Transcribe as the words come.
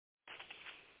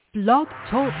Blog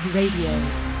Talk Radio.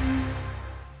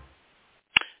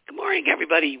 Good morning,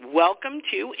 everybody. Welcome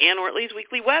to Ann Ortelee's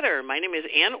Weekly Weather. My name is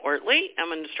Ann Ortelee.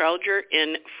 I'm an astrologer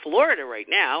in Florida right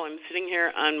now. I'm sitting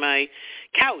here on my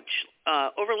couch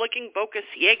overlooking Boca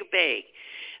Ciega Bay.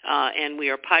 And we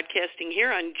are podcasting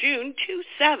here on June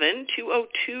 27,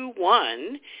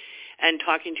 2021, and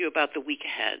talking to you about the week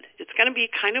ahead. It's going to be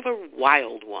kind of a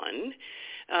wild one.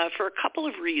 For a couple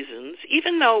of reasons.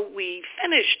 Even though we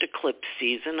finished eclipse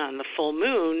season on the full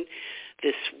moon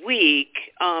this week,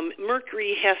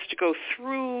 Mercury has to go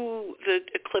through the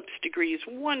eclipse degrees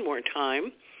one more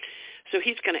time. So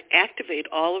he's going to activate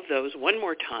all of those one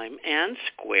more time and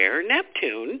square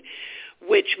Neptune,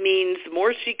 which means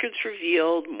more secrets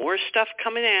revealed, more stuff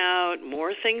coming out,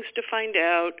 more things to find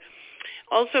out.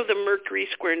 Also, the Mercury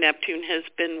square Neptune has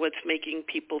been what's making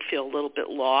people feel a little bit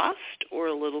lost or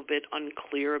a little bit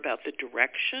unclear about the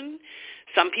direction.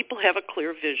 Some people have a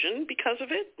clear vision because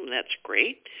of it, and that's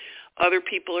great. Other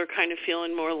people are kind of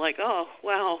feeling more like, oh,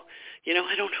 well,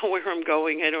 I don't know where I'm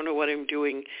going. I don't know what I'm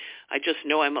doing. I just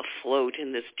know I'm afloat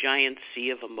in this giant sea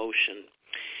of emotion.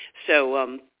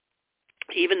 So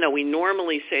even though we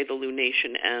normally say the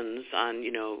lunation ends on,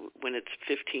 when it's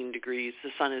 15 degrees,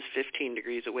 the sun is 15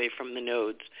 degrees away from the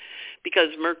nodes, because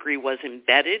Mercury was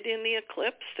embedded in the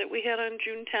eclipse that we had on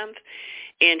June 10th,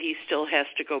 and he still has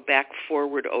to go back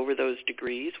forward over those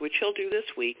degrees, which he'll do this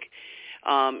week.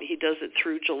 He does it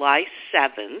through July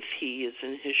 7th. He is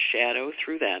in his shadow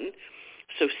through then,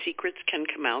 so secrets can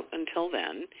come out until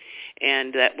then,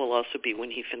 and that will also be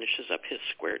when he finishes up his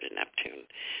square to Neptune.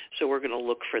 So we're going to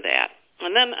look for that.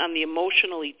 And then on the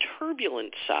emotionally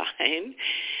turbulent side,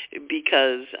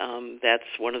 because that's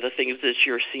one of the things this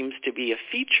year seems to be a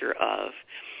feature of,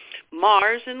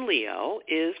 Mars in Leo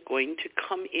is going to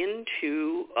come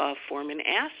into form an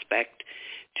aspect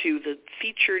to the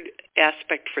featured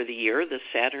aspect for the year, the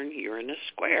Saturn-Uranus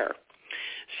square.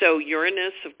 So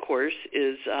Uranus, of course,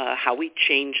 is how we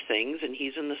change things, and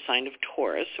he's in the sign of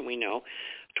Taurus, and we know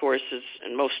Tauruses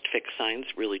and most fixed signs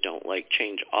really don't like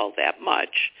change all that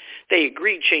much. They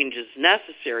agree change is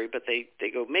necessary, but they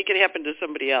go, make it happen to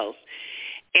somebody else.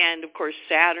 And, of course,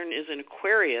 Saturn is in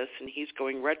Aquarius, and he's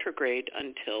going retrograde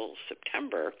until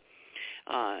September,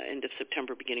 end of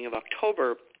September, beginning of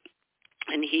October,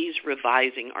 and he's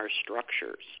revising our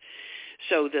structures.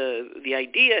 So the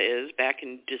idea is, back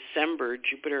in December,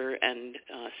 Jupiter and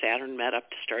Saturn met up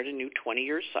to start a new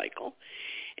 20-year cycle.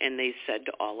 And they said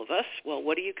to all of us, well,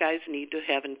 what do you guys need to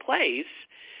have in place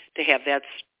to have that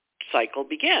cycle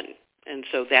begin? And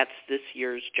so that's this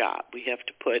year's job. We have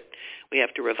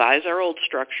to revise our old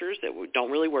structures that don't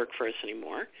really work for us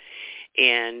anymore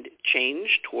and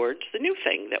change towards the new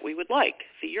thing that we would like,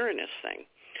 the Uranus thing,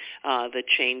 the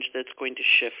change that's going to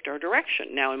shift our direction.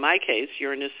 Now, in my case,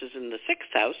 Uranus is in the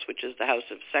 6th house, which is the house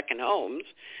of second homes.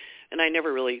 And I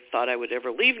never really thought I would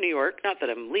ever leave New York. Not that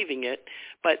I'm leaving it,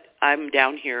 but I'm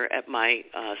down here at my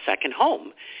second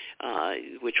home,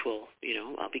 which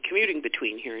I'll be commuting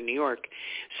between here in New York.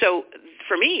 So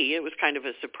for me, it was kind of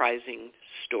a surprising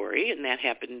story, and that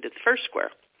happened at the first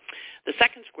square. The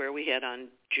second square we had on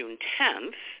June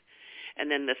 10th, and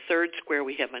then the third square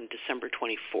we have on December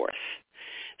 24th.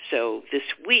 So this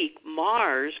week,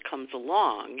 Mars comes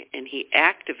along, and he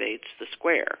activates the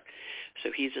square. So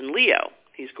he's in Leo.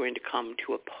 He's going to come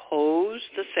to oppose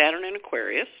the Saturn in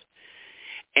Aquarius,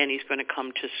 and he's going to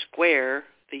come to square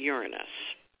the Uranus.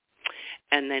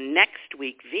 And then next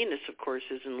week, Venus, of course,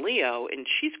 is in Leo, and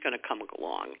she's going to come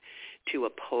along to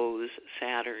oppose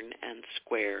Saturn and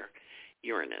square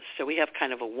Uranus. So we have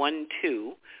kind of a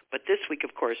 1-2, but this week,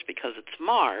 of course, because it's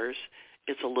Mars,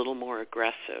 it's a little more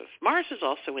aggressive. Mars is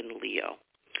also in Leo.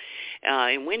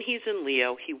 And when he's in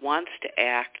Leo, he wants to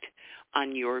act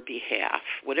on your behalf,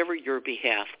 whatever your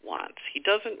behalf wants. He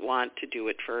doesn't want to do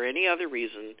it for any other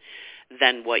reason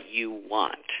than what you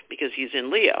want, because he's in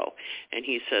Leo. And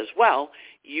he says, well,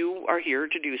 you are here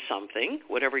to do something,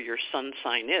 whatever your sun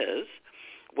sign is,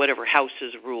 whatever house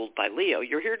is ruled by Leo,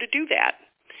 you're here to do that.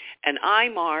 And I,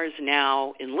 Mars,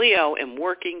 now in Leo, am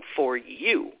working for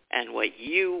you and what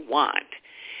you want.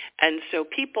 And so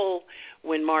people,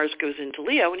 when Mars goes into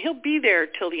Leo, and he'll be there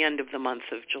till the end of the month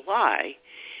of July,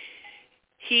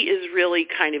 he is really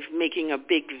kind of making a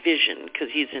big vision, because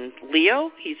he's in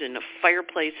Leo, he's in a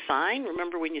fireplace sign.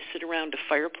 Remember when you sit around a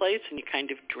fireplace and you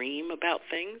kind of dream about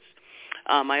things?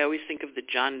 I always think of the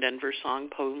John Denver song,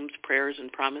 Poems, Prayers,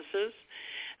 and Promises,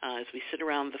 as we sit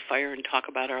around the fire and talk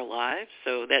about our lives.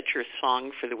 So that's your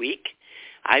song for the week.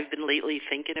 I've been lately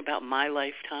thinking about my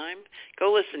lifetime.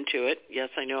 Go listen to it. Yes,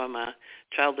 I know I'm a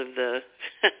child of the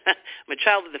I'm a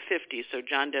child of the 50s, so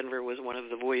John Denver was one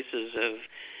of the voices of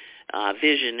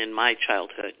vision in my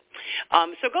childhood.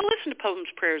 So go listen to Poems,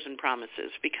 Prayers, and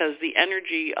Promises, because the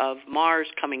energy of Mars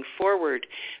coming forward,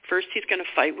 first he's going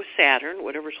to fight with Saturn,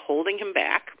 whatever's holding him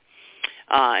back,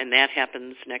 and that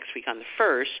happens next week on the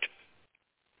 1st.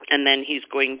 And then he's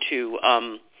going to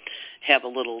have a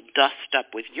little dust up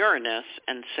with Uranus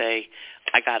and say,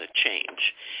 I got to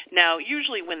change. Now,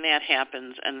 usually when that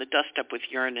happens, and the dust up with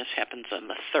Uranus happens on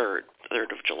the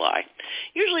 3rd of July,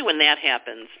 usually when that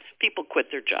happens, people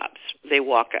quit their jobs. They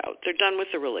walk out. They're done with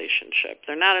the relationship.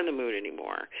 They're not in the mood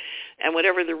anymore. And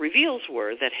whatever the reveals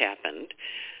were that happened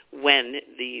when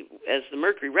as the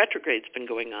Mercury retrograde's been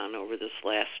going on over this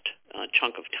last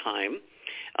chunk of time,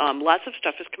 lots of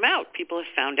stuff has come out. People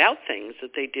have found out things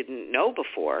that they didn't know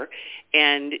before.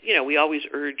 And, we always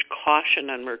urge caution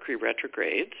on Mercury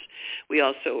retrogrades. We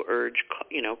also urge,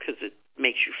 because it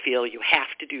makes you feel you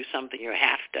have to do something, you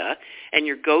have to, and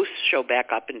your ghosts show back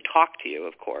up and talk to you,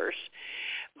 of course.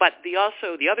 But the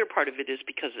other part of it is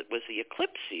because it was the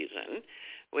eclipse season,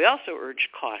 we also urge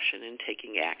caution in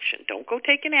taking action. Don't go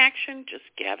taking action. Just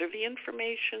gather the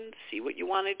information, see what you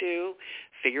want to do,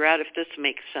 figure out if this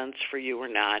makes sense for you or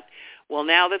not. Well,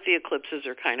 now that the eclipses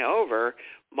are kind of over,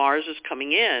 Mars is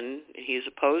coming in, and he's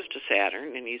opposed to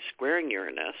Saturn, and he's squaring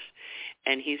Uranus,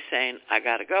 and he's saying, I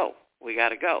got to go. We got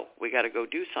to go. We got to go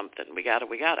do something. We got to.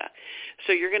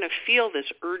 So you're going to feel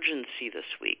this urgency this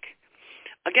week.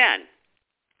 Again,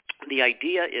 the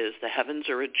idea is the heavens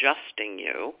are adjusting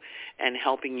you and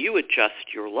helping you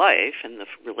adjust your life and the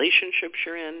relationships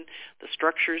you're in, the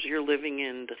structures you're living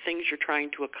in, the things you're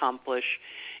trying to accomplish.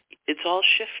 It's all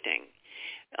shifting.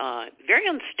 Very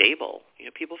unstable.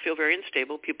 People feel very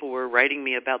unstable. People were writing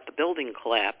me about the building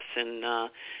collapse in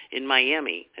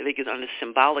Miami. I think on a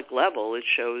symbolic level, it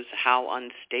shows how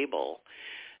unstable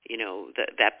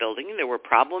that building. There were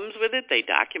problems with it. They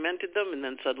documented them, and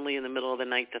then suddenly in the middle of the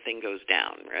night, the thing goes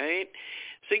down, right?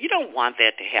 So you don't want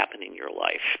that to happen in your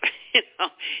life.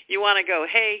 You want to go,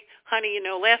 hey, honey,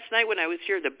 last night when I was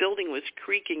here, the building was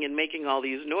creaking and making all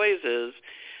these noises.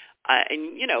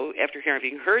 And, after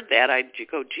having heard that, I'd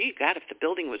go, gee, God, if the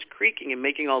building was creaking and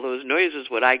making all those noises,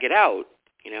 would I get out?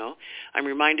 I'm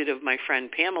reminded of my friend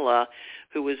Pamela,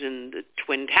 who was in the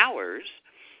Twin Towers,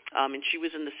 and she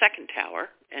was in the second tower,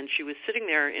 and she was sitting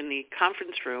there in the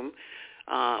conference room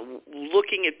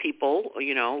looking at people,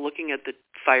 looking at the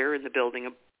fire in the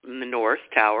building in the north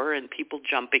tower and people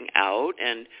jumping out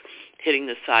and hitting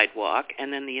the sidewalk.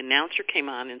 And then the announcer came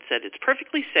on and said, it's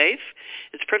perfectly safe.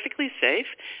 It's perfectly safe.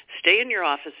 Stay in your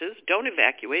offices. Don't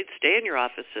evacuate. Stay in your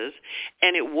offices.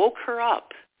 And it woke her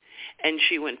up. And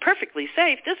she went, perfectly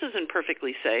safe? This isn't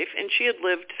perfectly safe. And she had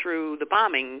lived through the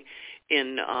bombing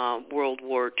in World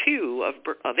War II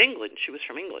of England. She was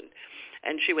from England.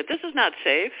 And she went, this is not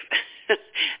safe.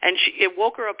 And it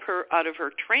woke her up out of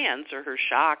her trance or her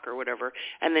shock or whatever.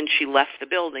 And then she left the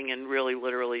building, and really,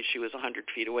 literally, she was 100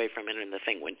 feet away from it, and the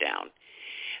thing went down.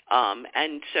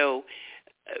 And so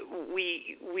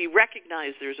we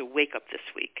recognize there's a wake-up this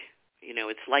week.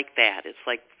 It's like that. It's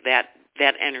like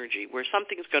that energy where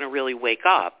something's going to really wake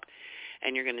up,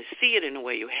 and you're going to see it in a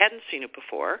way you hadn't seen it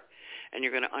before, and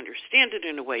you're going to understand it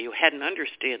in a way you hadn't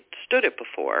understood it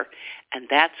before, and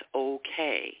that's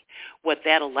okay. What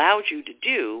that allows you to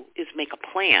do is make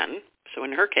a plan. So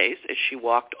in her case, as she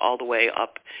walked all the way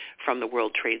up from the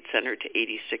World Trade Center to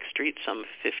 86th Street, some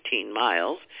 15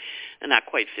 miles, and not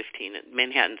quite 15,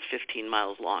 Manhattan's 15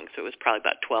 miles long, so it was probably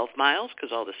about 12 miles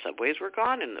because all the subways were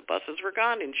gone and the buses were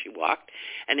gone, and she walked.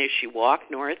 And as she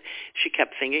walked north, she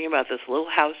kept thinking about this little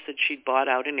house that she'd bought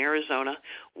out in Arizona,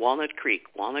 Walnut Creek,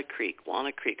 Walnut Creek,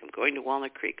 Walnut Creek. I'm going to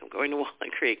Walnut Creek. I'm going to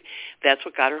Walnut Creek. That's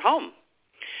what got her home.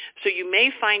 So you may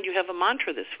find you have a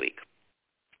mantra this week.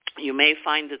 You may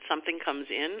find that something comes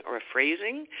in, or a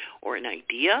phrasing, or an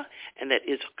idea, and that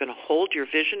is going to hold your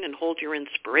vision and hold your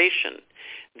inspiration.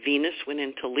 Venus went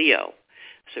into Leo.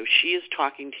 So she is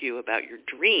talking to you about your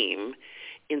dream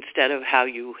instead of how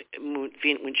you,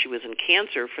 when she was in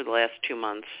Cancer for the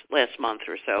last month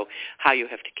or so, how you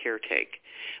have to caretake.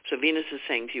 So Venus is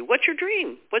saying to you, what's your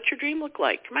dream? What's your dream look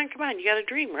like? Come on, you got a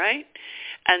dream, right?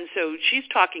 And so she's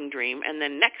talking dream, and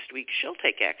then next week she'll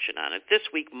take action on it. This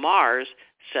week Mars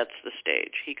sets the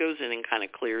stage. He goes in and kind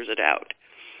of clears it out.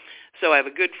 So I have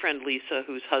a good friend, Lisa,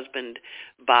 whose husband,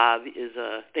 Bob,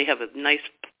 they have a nice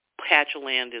patch of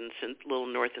land in little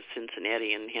north of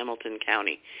Cincinnati in Hamilton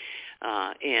County.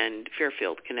 And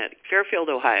Fairfield,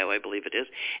 Ohio, I believe it is.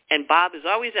 And Bob is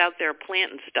always out there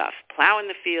planting stuff, plowing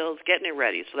the fields, getting it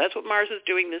ready. So that's what Mars is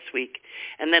doing this week.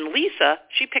 And then Lisa,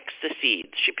 she picks the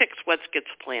seeds. She picks what gets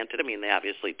planted. I mean, they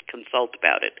obviously consult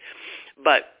about it.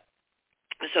 But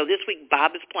So this week,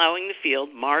 Bob is plowing the field,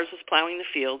 Mars is plowing the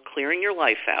field, clearing your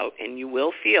life out, and you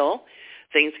will feel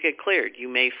things get cleared. You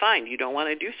may find you don't want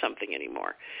to do something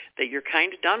anymore, that you're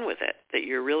kind of done with it, that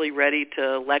you're really ready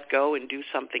to let go and do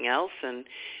something else and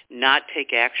not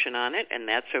take action on it, and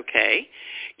that's okay.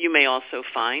 You may also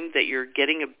find that you're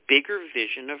getting a bigger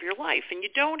vision of your life, and you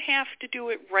don't have to do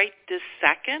it right this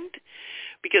second,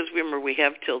 because remember, we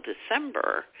have till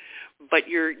December. But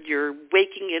you're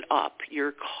waking it up.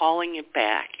 You're calling it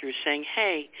back. You're saying,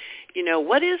 hey,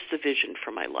 what is the vision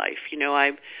for my life?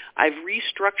 I've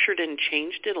restructured and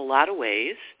changed it a lot of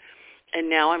ways, and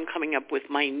now I'm coming up with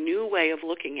my new way of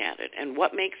looking at it. And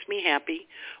what makes me happy?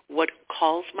 What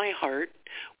calls my heart?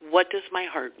 What does my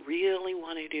heart really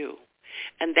want to do?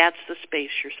 And that's the space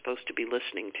you're supposed to be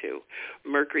listening to.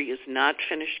 Mercury is not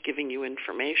finished giving you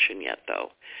information yet,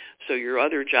 though. So your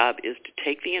other job is to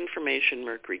take the information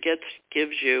Mercury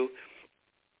gives you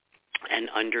and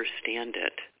understand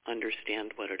it,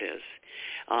 understand what it is.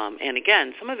 And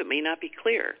again, some of it may not be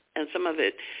clear. And some of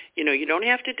it, you don't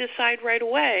have to decide right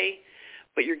away,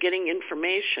 but you're getting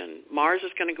information. Mars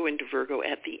is going to go into Virgo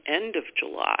at the end of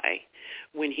July,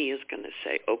 when he is going to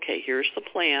say, okay, here's the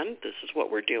plan. This is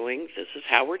what we're doing. This is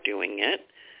how we're doing it.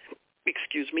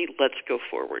 Let's go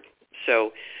forward.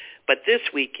 So, but this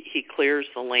week he clears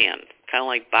the land, kind of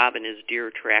like Bob and his deer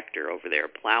tractor over there,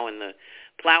 plowing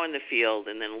the field,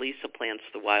 and then Lisa plants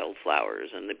the wildflowers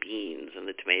and the beans and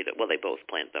the tomato. Well, they both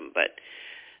plant them, but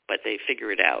they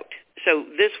figure it out. So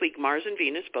this week, Mars and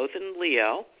Venus, both in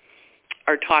Leo,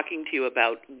 are talking to you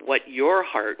about what your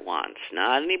heart wants,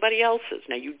 not anybody else's.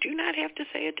 Now, you do not have to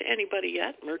say it to anybody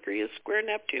yet. Mercury is square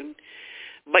Neptune,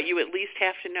 but you at least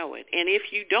have to know it. And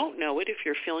if you don't know it, if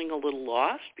you're feeling a little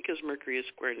lost because Mercury is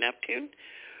square Neptune,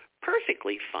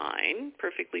 perfectly fine.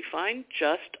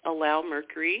 Just allow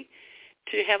Mercury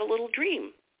to have a little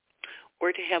dream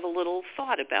or to have a little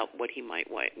thought about what he might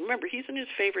want. Remember, he's in his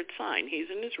favorite sign. He's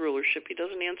in his rulership. He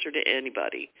doesn't answer to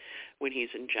anybody when he's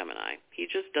in Gemini. He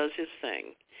just does his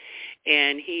thing.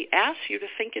 And he asks you to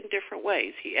think in different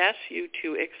ways. He asks you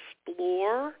to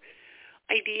explore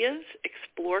ideas,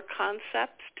 explore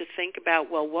concepts, to think about,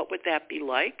 well, what would that be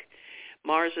like?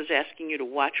 Mars is asking you to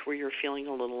watch where you're feeling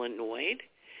a little annoyed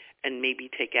and maybe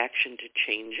take action to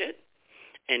change it.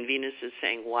 And Venus is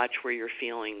saying, watch where you're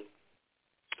feeling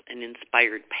an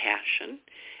inspired passion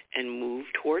and move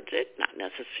towards it, not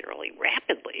necessarily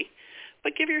rapidly,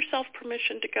 but give yourself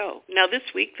permission to go. Now this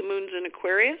week the moon's in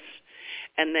Aquarius,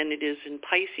 and then it is in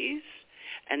Pisces,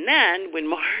 and then when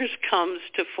Mars comes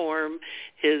to form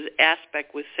his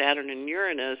aspect with Saturn and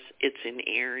Uranus, it's in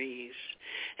Aries.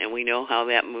 And we know how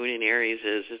that moon in Aries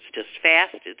is. It's just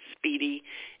fast, it's speedy,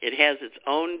 it has its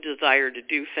own desire to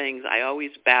do things. I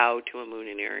always bow to a moon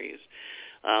in Aries.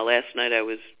 Last night I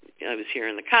was here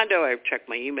in the condo. I checked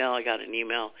my email. I got an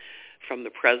email from the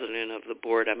president of the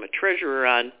board I'm a treasurer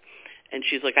on, and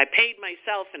she's like, I paid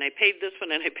myself, and I paid this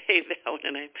one, and I paid that one,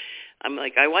 and I'm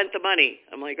like, I want the money.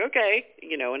 I'm like, okay,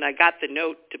 and I got the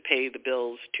note to pay the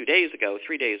bills 3 days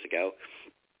ago,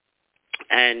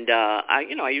 and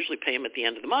I usually pay them at the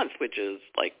end of the month, which is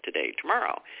like today,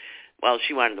 tomorrow. Well,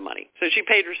 she wanted the money, so she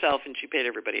paid herself and she paid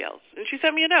everybody else, and she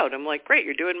sent me a note. I'm like, great,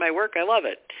 you're doing my work. I love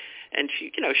it. And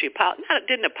she,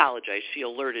 didn't apologize. She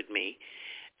alerted me.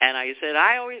 And I said,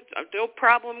 no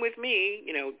problem with me,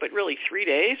 but really 3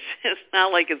 days. It's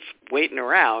not like it's waiting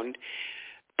around.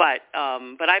 But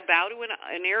I bow to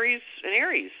an Aries.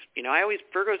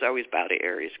 Virgos always bow to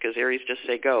Aries because Aries just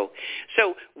say go.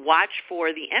 So watch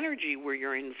for the energy where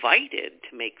you're invited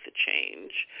to make the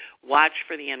change. Watch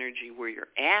for the energy where you're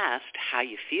asked how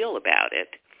you feel about it.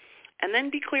 And then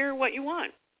be clear what you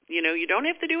want. You don't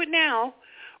have to do it now.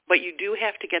 But you do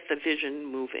have to get the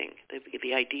vision moving,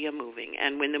 the idea moving.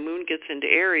 And when the moon gets into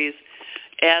Aries,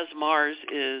 as Mars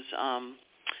is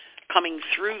coming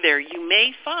through there, you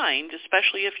may find,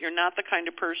 especially if you're not the kind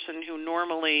of person who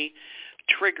normally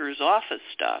triggers office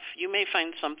stuff, you may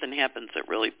find something happens that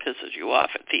really pisses you off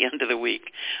at the end of the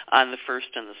week on the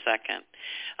 1st and the 2nd.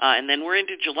 And then we're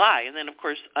into July. And then, of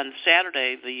course, on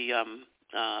Saturday,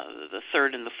 the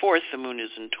 3rd and the 4th, the moon is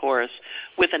in Taurus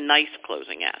with a nice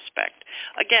closing aspect.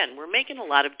 Again, we're making a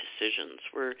lot of decisions.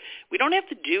 We don't have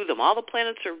to do them. All the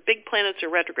big planets are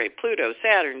retrograde. Pluto,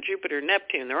 Saturn, Jupiter,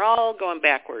 Neptune, they're all going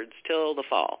backwards till the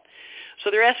fall.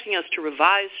 So they're asking us to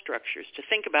revise structures, to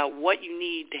think about what you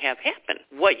need to have happen,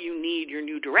 what you need your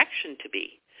new direction to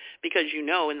be, because in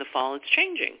the fall it's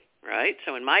changing, right?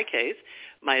 So in my case,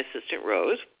 my assistant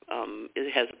Rose,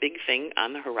 it has a big thing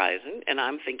on the horizon, and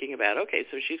I'm thinking about, okay,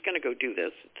 so she's going to go do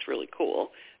this. It's really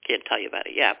cool. Can't tell you about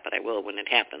it yet, but I will when it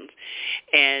happens.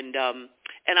 And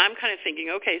I'm kind of thinking,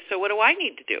 okay, so what do I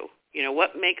need to do?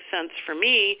 What makes sense for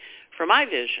me, for my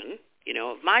vision,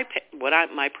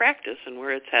 my practice and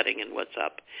where it's heading and what's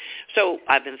up. So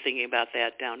I've been thinking about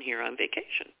that down here on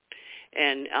vacation.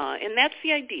 And that's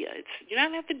the idea. You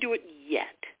don't have to do it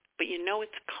yet, but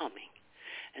it's coming.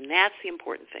 And that's the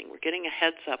important thing. We're getting a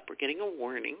heads up. We're getting a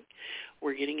warning.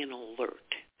 We're getting an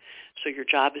alert. So your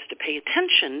job is to pay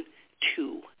attention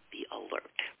to the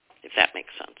alert, if that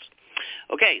makes sense.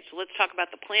 Okay, so let's talk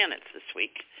about the planets this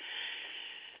week.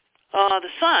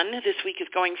 The sun this week is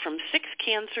going from 6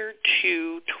 Cancer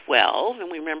to 12.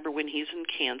 And we remember when he's in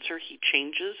Cancer, he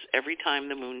changes. Every time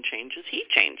the moon changes, he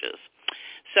changes.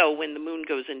 So when the moon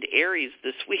goes into Aries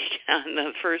this week on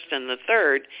the 1st and the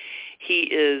 3rd, he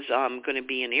is going to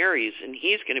be in Aries, and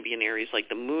he's going to be in Aries like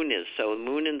the moon is. So the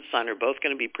moon and the sun are both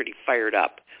going to be pretty fired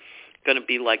up. Going to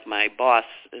be like my boss,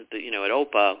 at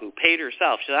OPA, who paid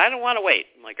herself. She said, I don't want to wait.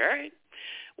 I'm like, all right,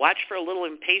 watch for a little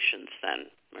impatience then,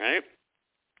 right?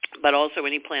 But also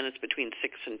any planets between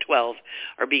 6 and 12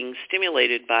 are being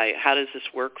stimulated by how does this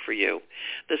work for you.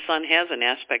 The sun has an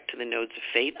aspect to the nodes of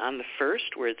fate on the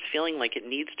 1st where it's feeling like it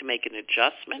needs to make an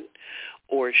adjustment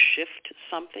or shift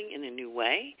something in a new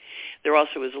way. There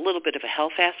also is a little bit of a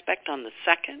health aspect on the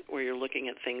 2nd where you're looking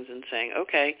at things and saying,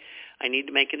 okay, I need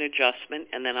to make an adjustment.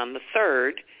 And then on the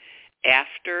 3rd,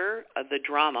 after the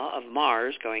drama of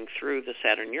Mars going through the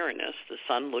Saturn-Uranus, the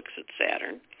sun looks at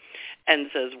Saturn and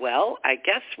says, well, I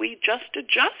guess we just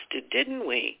adjusted, didn't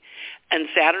we? And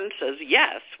Saturn says,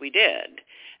 yes, we did.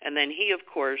 And then he, of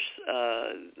course,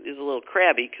 is a little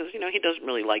crabby because, he doesn't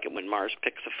really like it when Mars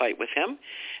picks a fight with him.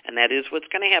 And that is what's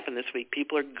going to happen this week.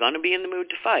 People are going to be in the mood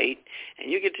to fight,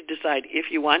 and you get to decide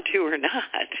if you want to or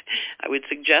not. I would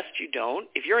suggest you don't.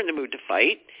 If you're in the mood to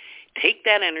fight, take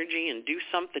that energy and do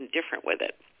something different with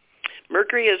it.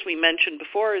 Mercury, as we mentioned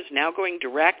before, is now going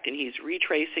direct, and he's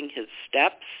retracing his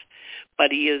steps.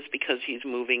 But he is, because he's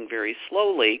moving very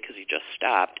slowly, because he just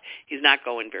stopped, he's not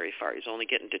going very far. He's only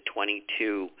getting to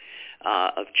 22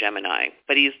 of Gemini.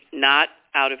 But he's not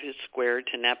out of his square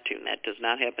to Neptune. That does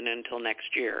not happen until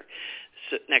next year.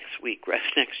 So next week, right?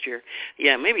 Next year.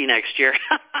 Yeah, maybe next year.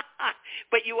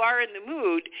 But you are in the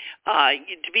mood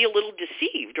to be a little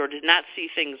deceived or to not see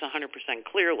things 100%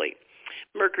 clearly.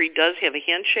 Mercury does have a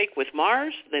handshake with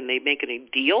Mars. Then they make a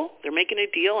deal. They're making a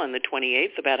deal on the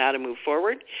 28th about how to move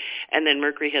forward. And then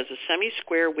Mercury has a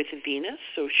semi-square with Venus,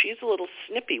 so she's a little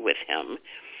snippy with him.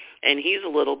 And he's a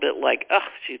little bit like,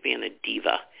 she's being a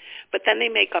diva. But then they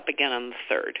make up again on the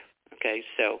 3rd. Okay,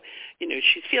 so,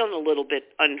 she's feeling a little bit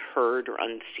unheard or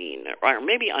unseen or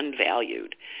maybe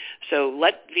unvalued. So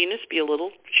let Venus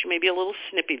she may be a little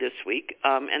snippy this week.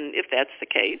 And if that's the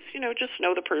case, just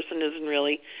know the person isn't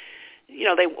really,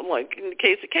 they, like in the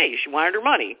case of Kay, she wanted her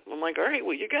money. I'm like, all right,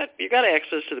 well, you got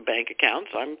access to the bank account,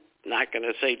 so I'm not going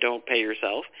to say don't pay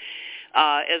yourself.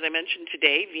 As I mentioned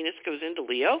today, Venus goes into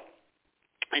Leo.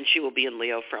 And she will be in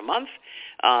Leo for a month,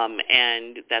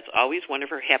 and that's always one of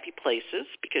her happy places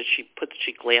because she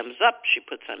glams up, she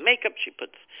puts on makeup, she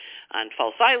puts on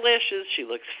false eyelashes, she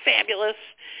looks fabulous.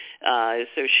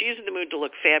 So she's in the mood to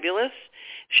look fabulous.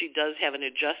 She does have an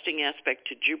adjusting aspect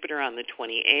to Jupiter on the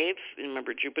 28th.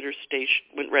 Remember, Jupiter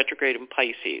went retrograde in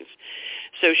Pisces.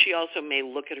 So she also may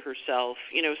look at herself.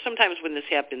 Sometimes when this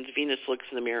happens, Venus looks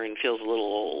in the mirror and feels a little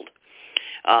old.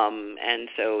 And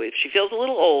so if she feels a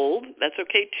little old, that's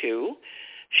okay too.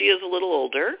 She is a little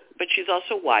older, but she's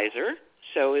also wiser.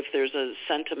 So if there's a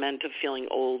sentiment of feeling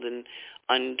old and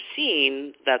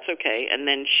unseen, that's okay. And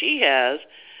then she has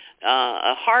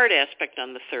a hard aspect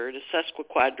on the 3rd, a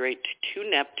sesquiquadrate to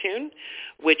Neptune,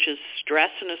 which is stress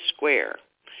in a square.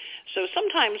 So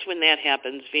sometimes when that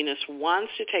happens, Venus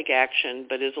wants to take action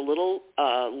but is a little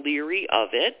leery of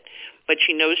it, but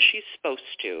she knows she's supposed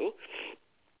to.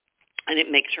 And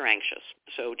it makes her anxious.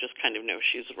 So just kind of know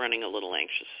she's running a little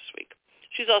anxious this week.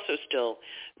 She's also still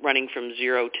running from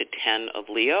 0 to 10 of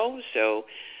Leo. So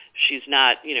she's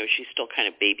not, she's still kind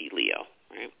of baby Leo.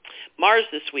 Right? Mars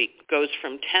this week goes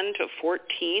from 10 to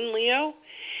 14 Leo.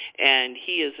 And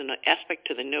he is an aspect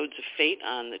to the nodes of fate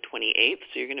on the 28th.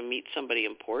 So you're going to meet somebody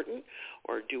important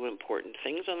or do important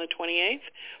things on the 28th.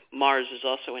 Mars is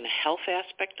also in a health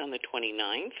aspect on the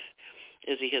 29th.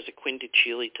 As he has a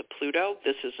quindicili to Pluto.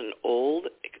 This is an old,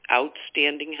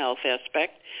 outstanding health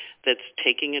aspect that's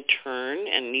taking a turn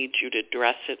and needs you to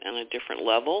address it on a different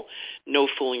level. No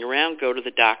fooling around. Go to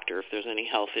the doctor if there's any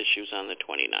health issues on the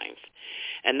 29th.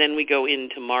 And then we go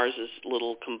into Mars's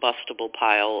little combustible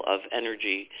pile of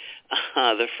energy,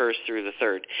 the 1st through the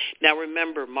 3rd. Now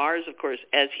remember, Mars, of course,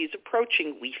 as he's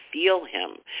approaching, we feel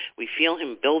him. We feel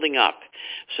him building up.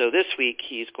 So this week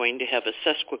he's going to have a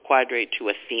sesquiquadrate to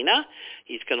Athena.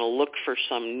 He's going to look for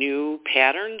some new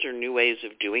patterns or new ways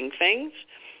of doing doing things,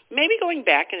 maybe going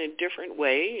back in a different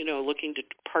way, looking to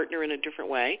partner in a different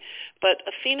way. But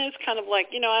Athena is kind of like,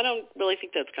 I don't really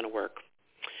think that's going to work.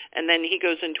 And then he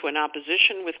goes into an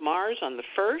opposition with Mars on the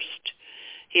 1st.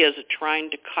 He has a trine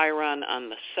to Chiron on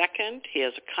the 2nd. He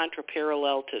has a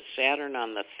contraparallel to Saturn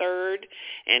on the 3rd.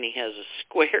 And he has a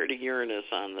square to Uranus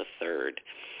on the 3rd.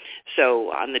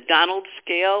 So on the Donald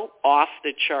scale, off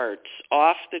the charts.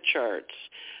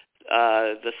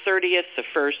 The 30th, the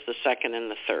 1st, the 2nd, and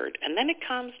the 3rd. And then it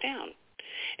calms down.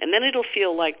 And then it'll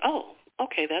feel like, oh,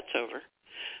 okay, that's over.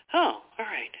 Oh, all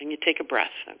right. And you take a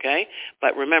breath, okay?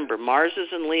 But remember, Mars is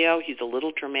in Leo. He's a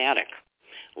little dramatic,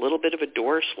 a little bit of a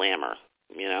door slammer,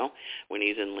 when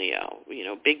he's in Leo.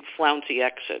 Big flouncy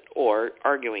exit or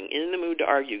arguing, in the mood to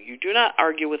argue. You do not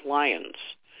argue with lions.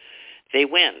 They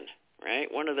win, right?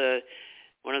 One of the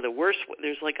worst,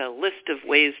 there's like a list of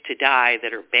ways to die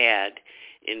that are bad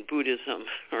in Buddhism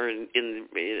or in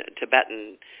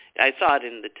Tibetan. I saw it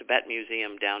in the Tibet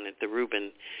Museum down at the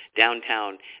Rubin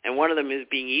downtown, and one of them is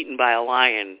being eaten by a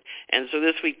lion. And so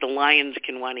this week the lions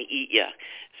can want to eat you.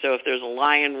 So if there's a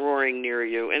lion roaring near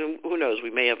you, and who knows,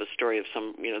 we may have a story of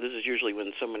some, this is usually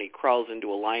when somebody crawls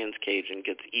into a lion's cage and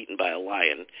gets eaten by a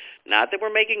lion. Not that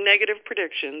we're making negative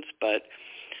predictions, but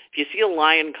if you see a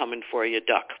lion coming for you,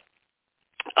 duck.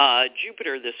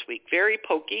 Jupiter this week, very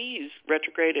pokey. He's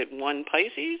retrograde at 1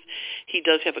 Pisces. He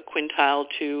does have a quintile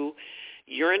to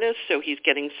Uranus, so he's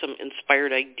getting some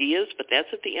inspired ideas, but that's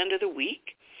at the end of the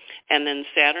week. And then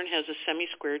Saturn has a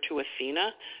semi-square to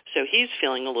Athena, so he's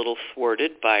feeling a little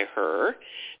thwarted by her,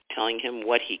 telling him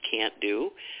what he can't do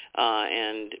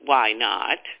and why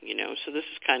not. So this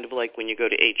is kind of like when you go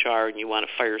to HR and you want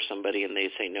to fire somebody and they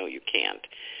say, no, you can't.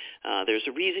 There's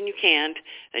a reason you can't,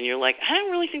 and you're like, I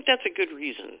don't really think that's a good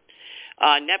reason.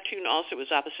 Neptune also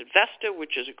is opposite Vesta,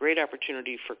 which is a great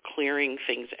opportunity for clearing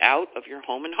things out of your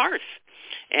home and hearth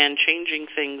and changing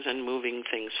things and moving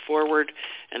things forward,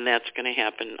 and that's going to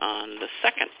happen on the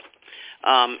 2nd.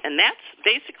 And that's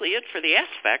basically it for the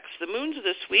aspects. The moon's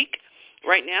this week.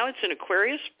 Right now it's in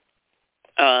Aquarius.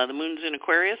 The moon's in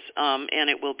Aquarius, and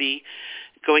it will be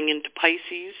going into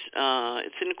Pisces.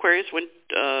 It's in Aquarius when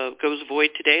goes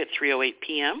void today at 3:08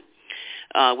 p.m.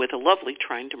 With a lovely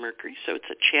trine to Mercury. So it's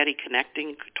a chatty,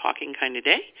 connecting, talking kind of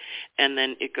day. And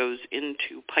then it goes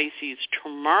into Pisces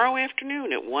tomorrow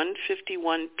afternoon at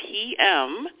 1:51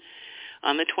 p.m.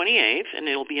 on the 28th, and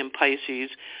it'll be in Pisces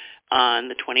on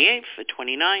the 28th, the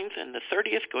 29th, and the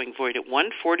 30th, going void at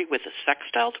 1:40 with a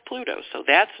sextile to Pluto. So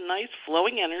that's nice,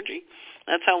 flowing energy.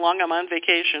 That's how long I'm on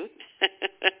vacation.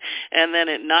 And then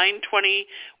at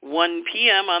 9:21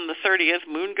 p.m. on the 30th,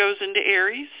 moon goes into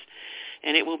Aries,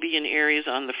 and it will be in Aries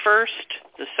on the 1st,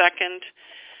 the 2nd,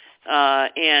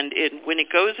 and when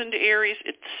it goes into Aries,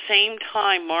 at the same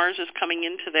time, Mars is coming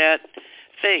into that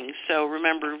thing. So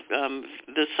remember,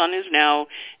 the sun is now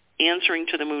answering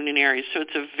to the moon in Aries, so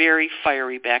it's a very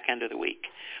fiery back end of the week.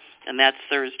 And that's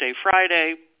Thursday,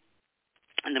 Friday,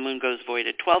 and the moon goes void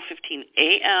at 12:15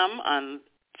 a.m. on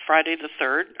Friday the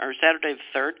 3rd, or Saturday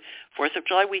the 3rd, 4th of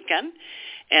July weekend,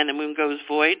 and the moon goes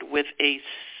void with a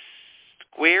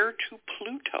square to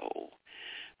Pluto,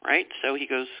 right? So he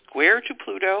goes square to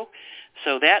Pluto,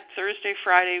 so that Thursday,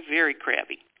 Friday, very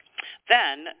crabby.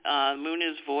 Then moon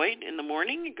is void in the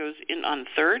morning. It goes in on the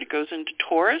 3rd. It goes into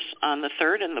Taurus on the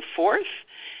 3rd and the 4th.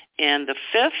 And the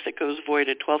 5th, it goes void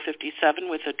at 12:57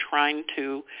 with a trine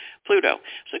to Pluto.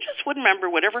 So just remember,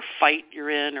 whatever fight you're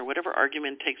in or whatever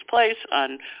argument takes place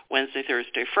on Wednesday,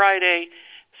 Thursday, Friday,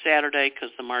 Saturday,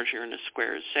 because the Mars-Uranus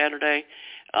square is Saturday,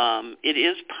 it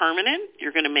is permanent.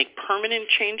 You're going to make permanent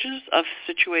changes of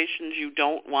situations you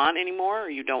don't want anymore, or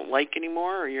you don't like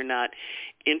anymore, or you're not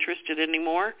interested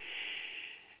anymore.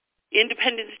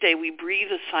 Independence Day, we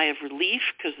breathe a sigh of relief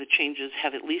because the changes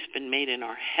have at least been made in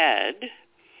our head.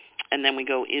 And then we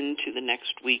go into the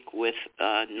next week with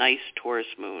a nice Taurus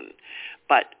moon.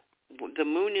 But the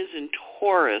moon is in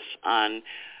Taurus on,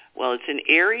 well, it's in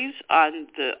Aries on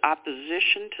the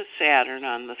opposition to Saturn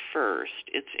on the 1st.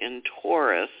 It's in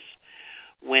Taurus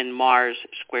when Mars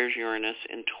squares Uranus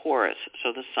in Taurus.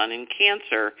 So the sun in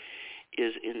Cancer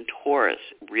is in Taurus,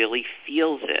 really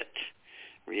feels it.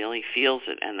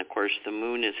 And, of course, the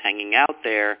moon is hanging out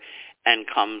there and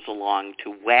comes along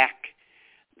to whack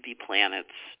the planets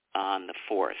on the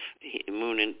 4th.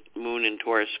 Moon in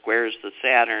Taurus squares the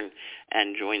Saturn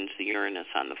and joins the Uranus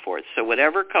on the 4th. So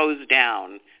whatever goes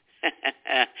down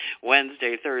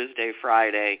Wednesday, Thursday,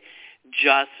 Friday,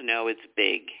 just know it's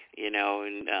big,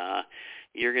 and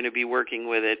you're going to be working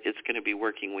with it. It's going to be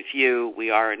working with you. We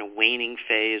are in a waning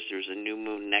phase. There's a new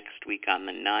moon next week on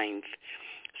the 9th.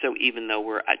 So even though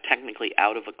we're technically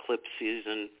out of eclipse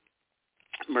season,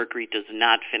 Mercury does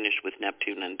not finish with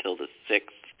Neptune until the 6th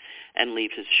and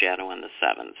leave his shadow on the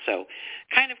 7th. So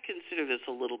kind of consider this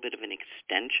a little bit of an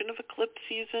extension of eclipse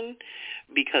season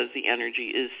because the energy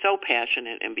is so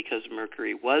passionate and because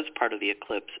Mercury was part of the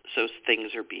eclipse, so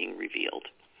things are being revealed.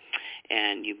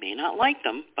 And you may not like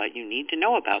them, but you need to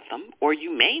know about them, or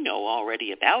you may know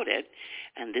already about it,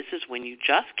 and this is when you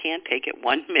just can't take it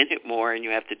 1 minute more and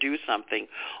you have to do something,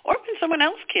 or when someone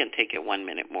else can't take it 1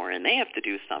 minute more and they have to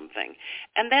do something,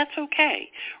 and that's okay.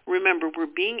 Remember, we're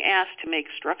being asked to make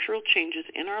structural changes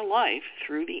in our life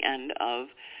through the end of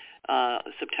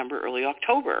September, early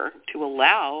October, to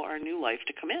allow our new life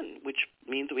to come in, which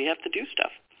means we have to do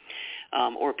stuff.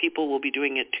 Or people will be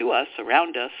doing it to us,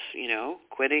 around us,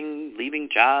 quitting, leaving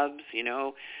jobs.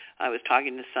 I was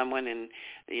talking to someone and,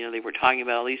 they were talking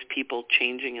about all these people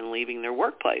changing and leaving their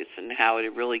workplace and how it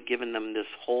had really given them this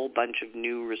whole bunch of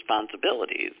new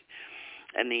responsibilities.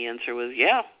 And the answer was,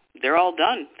 yeah, they're all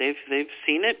done. They've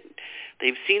seen it.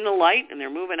 They've seen the light, and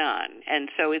they're moving on. And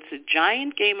so it's a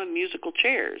giant game of musical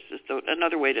chairs is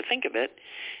another way to think of it.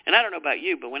 And I don't know about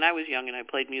you, but when I was young and I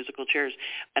played musical chairs,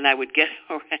 and I would get,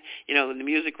 the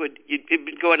music it'd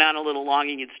be going on a little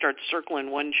long, and you'd start circling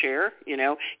one chair,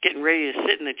 getting ready to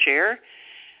sit in the chair,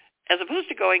 as opposed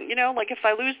to going, like if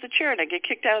I lose the chair and I get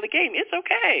kicked out of the game, it's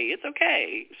okay. It's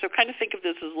okay. So kind of think of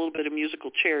this as a little bit of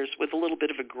musical chairs with a little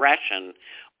bit of aggression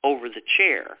over the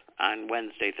chair on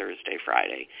Wednesday, Thursday,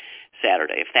 Friday,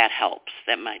 Saturday. If that helps,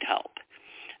 that might help.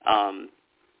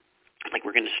 Like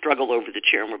we're going to struggle over the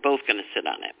chair and we're both going to sit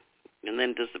on it. And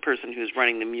then does the person who's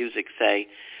running the music say,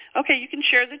 okay, you can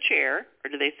share the chair? Or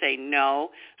do they say, no,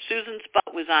 Susan's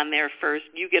butt was on there first,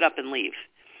 you get up and leave?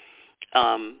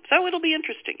 So it'll be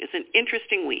interesting. It's an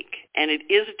interesting week, and it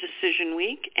is a decision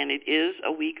week, and it is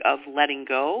a week of letting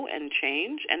go and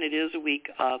change, and it is a week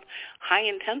of high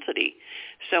intensity.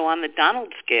 So on the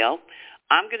Donald scale,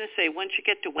 I'm going to say once you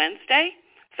get to Wednesday,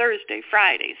 Thursday,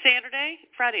 Friday, Saturday,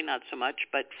 Friday not so much,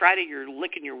 but Friday you're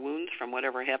licking your wounds from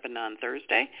whatever happened on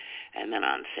Thursday, and then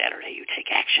on Saturday you take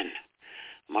action.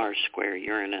 Mars square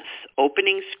Uranus.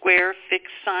 Opening square,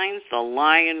 fixed signs, the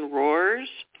lion roars,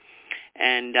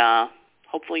 and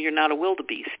hopefully you're not a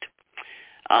wildebeest.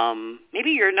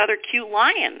 Maybe you're another cute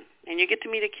lion, and you get to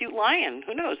meet a cute lion.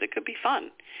 Who knows? It could be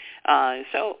fun.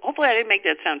 So hopefully I didn't make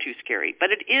that sound too scary.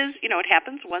 But it is, it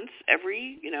happens once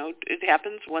every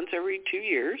 2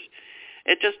 years.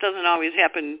 It just doesn't always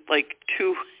happen like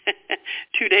 2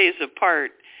 days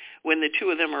apart when the two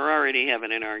of them are already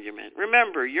having an argument.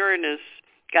 Remember, Uranus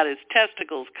got his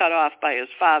testicles cut off by his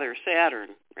father, Saturn,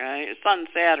 right? His son,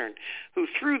 Saturn, who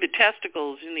threw the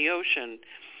testicles in the ocean.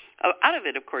 Out of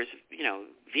it, of course,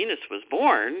 Venus was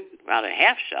born out of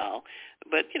half shell,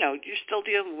 but, you're still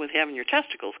dealing with having your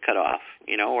testicles cut off,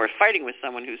 or fighting with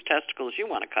someone whose testicles you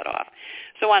want to cut off.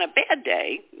 So on a bad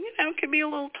day, it can be a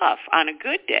little tough. On a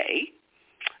good day,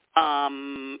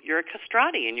 you're a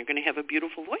castrati, and you're going to have a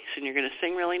beautiful voice, and you're going to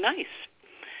sing really nice.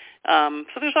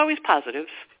 So there's always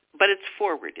positives, but it's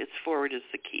forward. It's forward is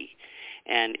the key.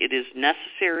 And it is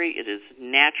necessary. It is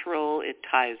natural. It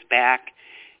ties back.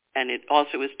 And it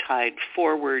also is tied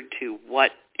forward to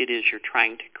what it is you're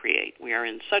trying to create. We are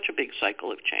in such a big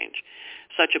cycle of change,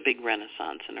 such a big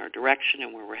renaissance in our direction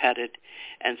and where we're headed.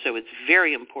 And so it's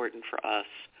very important for us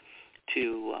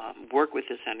to work with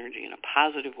this energy in a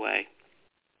positive way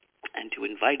and to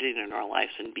invite it in our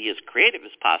lives and be as creative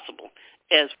as possible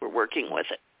as we're working with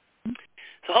it.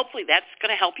 So hopefully that's going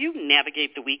to help you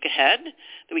navigate the week ahead,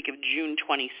 the week of June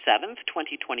 27th,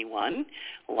 2021.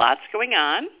 Lots going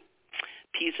on.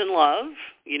 Peace and love,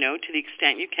 to the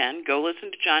extent you can. Go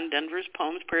listen to John Denver's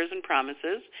Poems, Prayers, and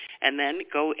Promises, and then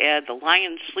go add The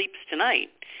Lion Sleeps Tonight.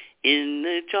 In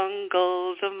the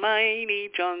jungles, a mighty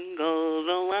jungle,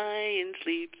 the lion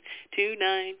sleeps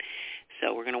tonight.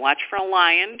 So we're going to watch for a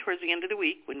lion towards the end of the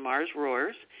week when Mars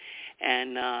roars,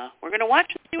 and we're going to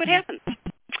watch and see what happens.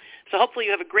 So hopefully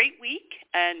you have a great week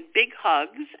and big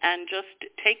hugs, and just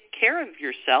take care of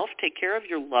yourself, take care of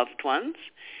your loved ones.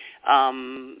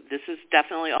 This is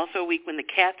definitely also a week when the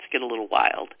cats get a little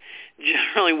wild.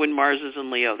 Generally when Mars is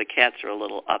in Leo, the cats are a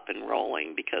little up and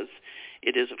rolling because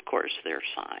it is, of course, their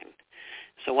sign.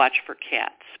 So watch for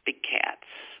cats, big cats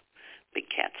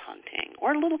hunting,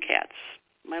 or little cats.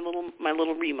 My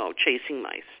little Remo chasing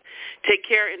mice. Take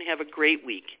care and have a great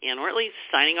week. Ann Ortelee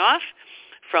signing off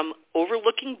from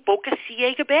overlooking Boca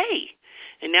Ciega Bay.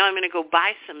 And now I'm going to go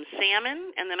buy some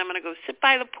salmon, and then I'm going to go sit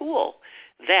by the pool.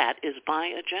 That is my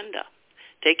agenda.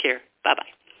 Take care.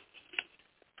 Bye-bye.